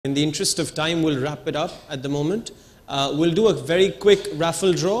In the interest of time, we'll wrap it up at the moment. We'll do a very quick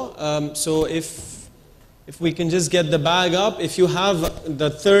raffle draw. So if we can just get the bag up. If you have the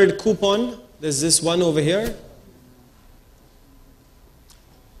third coupon, there's this one over here.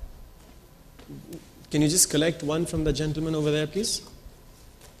 Can you just collect one from the gentleman over there, please?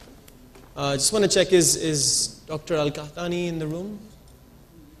 Just want to check, is Dr. Al-Qahtani in the room?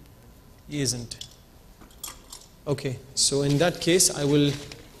 He isn't. Okay, so in that case, I will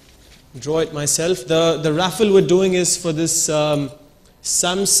draw it myself. The raffle we're doing is for this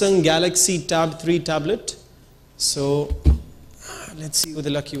Samsung Galaxy Tab 3 tablet. So let's see who the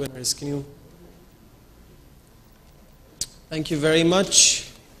lucky winner is. Can you? Thank you very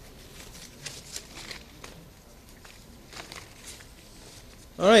much.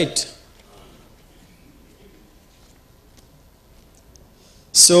 All right.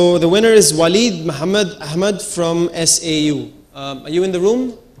 So the winner is Walid Muhammad Ahmad from SAU. Are you in the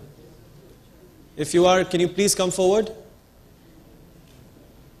room? If you are, can you please come forward?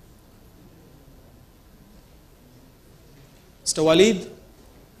 Mr. Walid?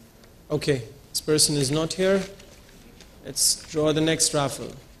 Okay, this person is not here. Let's draw the next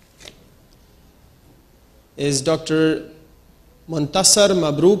raffle. Is Dr. Montasar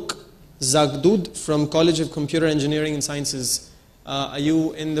Mabrook Zagdoud from College of Computer Engineering and Sciences. Are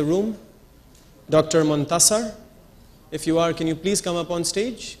you in the room? Dr. Montasar? If you are, can you please come up on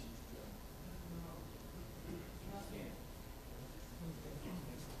stage?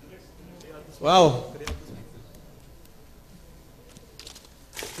 Wow.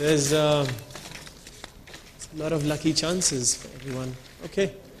 There's a lot of lucky chances for everyone.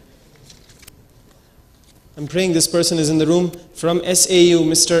 Okay. I'm praying this person is in the room. From SAU,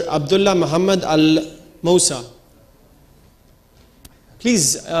 Mr. Abdullah Muhammad Al-Mousa.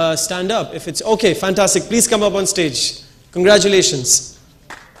 Please stand up if it's okay. Fantastic. Please come up on stage. Congratulations.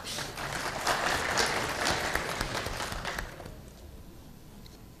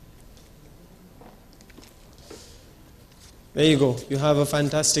 There you go. You have a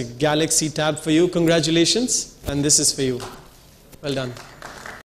fantastic Galaxy Tab for you. Congratulations. And this is for you. Well done.